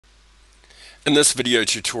In this video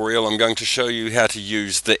tutorial, I'm going to show you how to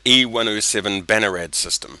use the e107 banner ad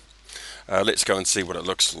system. Let's go and see what it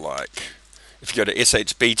looks like. If you go to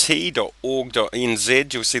shbt.org.nz,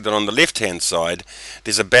 you'll see that on the left hand side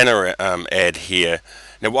there's a banner ad here.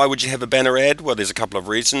 Now, why would you have a banner ad? Well, there's a couple of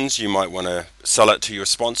reasons. You might want to sell it to your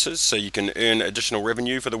sponsors so you can earn additional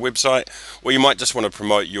revenue for the website, or you might just want to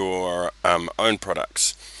promote your own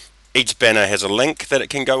products. Each banner has a link that it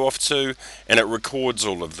can go off to, and it records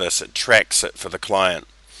all of this. It tracks it for the client.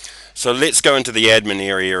 So let's go into the admin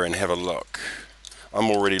area and have a look. I'm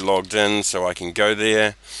already logged in, so I can go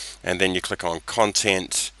there, and then you click on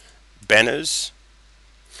Content, Banners,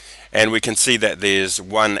 and we can see that there's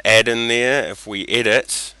one ad in there. If we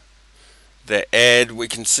edit the ad, we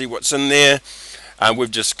can see what's in there. We've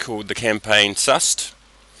just called the campaign Sust.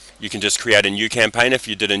 You can just create a new campaign. If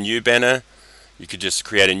you did a new banner, you could just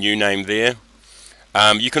create a new name there.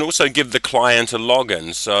 You can also give the client a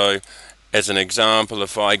login. So as an example,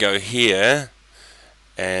 if I go here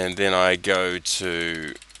and then I go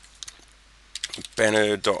to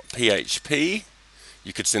banner.php,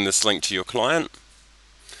 you could send this link to your client.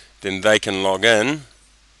 Then they can log in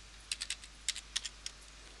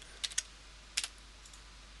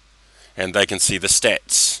and they can see the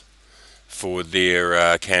stats for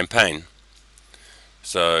their campaign.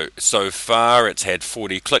 So far it's had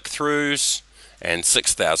 40 click-throughs and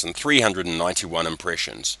 6,391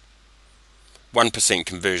 impressions. 1%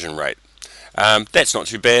 conversion rate. That's not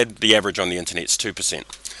too bad. The average on the internet is 2%.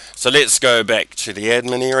 So let's go back to the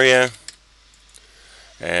admin area,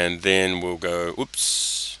 and then we'll go,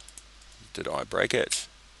 oops, did I break it?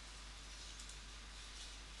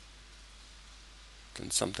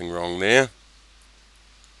 Done something wrong there.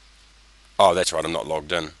 Oh, that's right, I'm not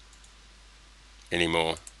logged in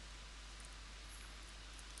anymore.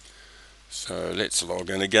 So let's log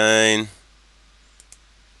in again.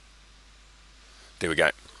 There we go.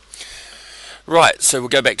 Right, so we'll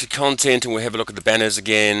go back to content and we'll have a look at the banners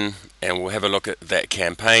again, and we'll have a look at that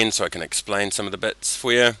campaign so I can explain some of the bits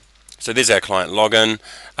for you. So there's our client login.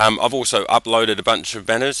 I've also uploaded a bunch of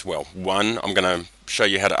banners. Well, one. I'm going to show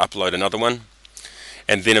you how to upload another one.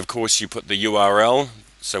 And then of course you put the URL.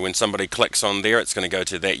 So when somebody clicks on there, it's going to go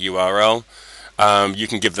to that URL. You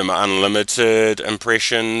can give them unlimited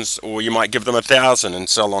impressions, or you might give them 1,000 and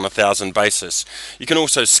sell on 1,000 basis. You can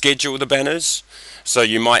also schedule the banners. So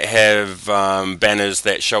you might have banners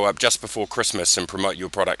that show up just before Christmas and promote your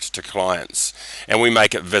products to clients. And we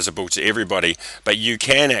make it visible to everybody. But you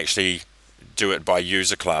can actually do it by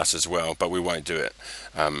user class as well, but we won't do it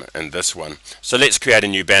in this one. So let's create a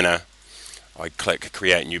new banner. I click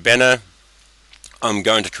Create New Banner. I'm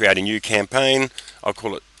going to create a new campaign. I'll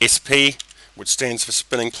call it SP, which stands for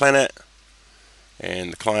Spinning Planet,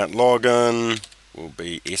 and the client login will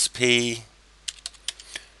be SP,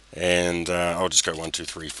 and I'll just go 1, 2,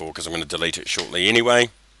 3, 4 because I'm going to delete it shortly anyway.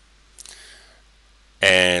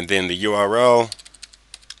 And then the URL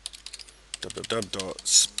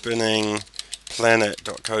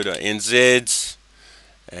www.spinningplanet.co.nz,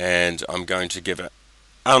 and I'm going to give it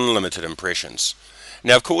unlimited impressions.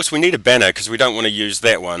 Now of course we need a banner because we don't want to use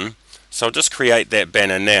that one. So I'll just create that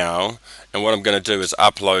banner now, and what I'm going to do is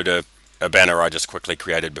upload a banner I just quickly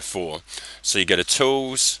created before. So you go to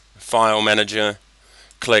Tools, File Manager,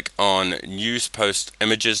 click on News Post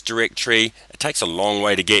Images directory. It takes a long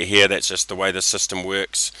way to get here. That's just the way the system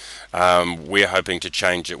works. We're hoping to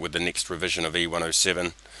change it with the next revision of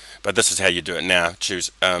e107, but this is how you do it now.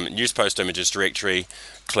 Choose News Post Images directory,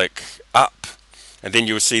 click Up, and then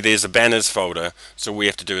you'll see there's a banners folder. So all we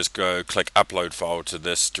have to do is go click upload file to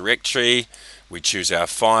this directory. We choose our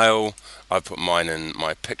file. I put mine in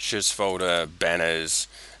my pictures folder, banners,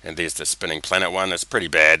 and there's the Spinning Planet one. It's pretty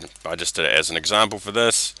bad. I just did it as an example for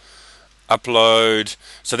this. Upload.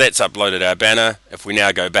 So that's uploaded our banner. If we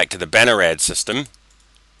now go back to the banner ad system,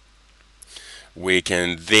 we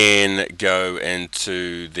can then go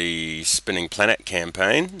into the Spinning Planet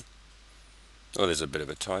campaign. Oh, there's a bit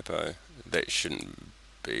of a typo. That shouldn't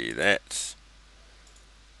be that.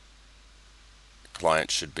 Client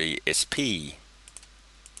should be SP.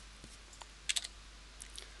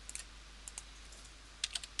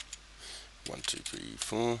 One, two, three,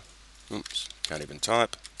 four. Oops, can't even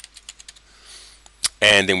type.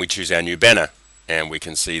 And then we choose our new banner, and we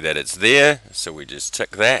can see that it's there. So we just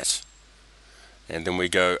tick that, and then we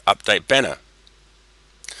go update banner.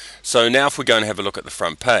 So now if we go and have a look at the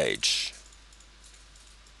front page,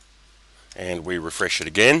 and we refresh it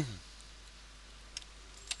again,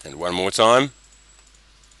 and one more time,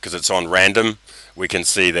 because it's on random, we can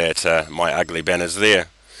see that my ugly banner's there.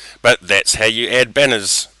 But that's how you add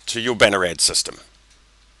banners to your banner ad system.